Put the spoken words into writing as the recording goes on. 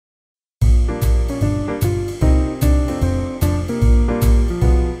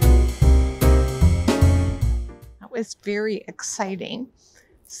was very exciting.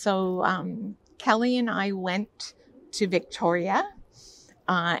 So Kelly and I went to Victoria,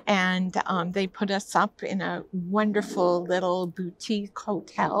 and they put us up in a wonderful little boutique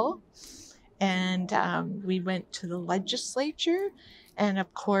hotel. And we went to the legislature. And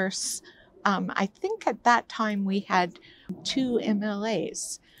of course, I think at that time we had 2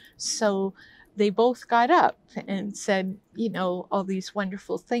 MLAs. So they both got up and said, you know, all these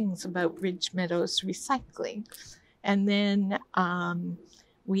wonderful things about Ridge Meadows Recycling. And then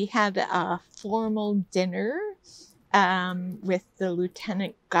we had a formal dinner with the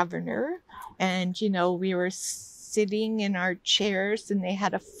lieutenant governor. And, you know, we were sitting in our chairs and they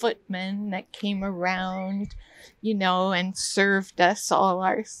had a footman that came around, you know, and served us all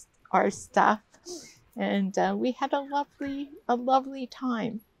our stuff. And we had a lovely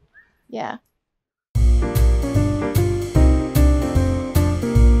time. Yeah.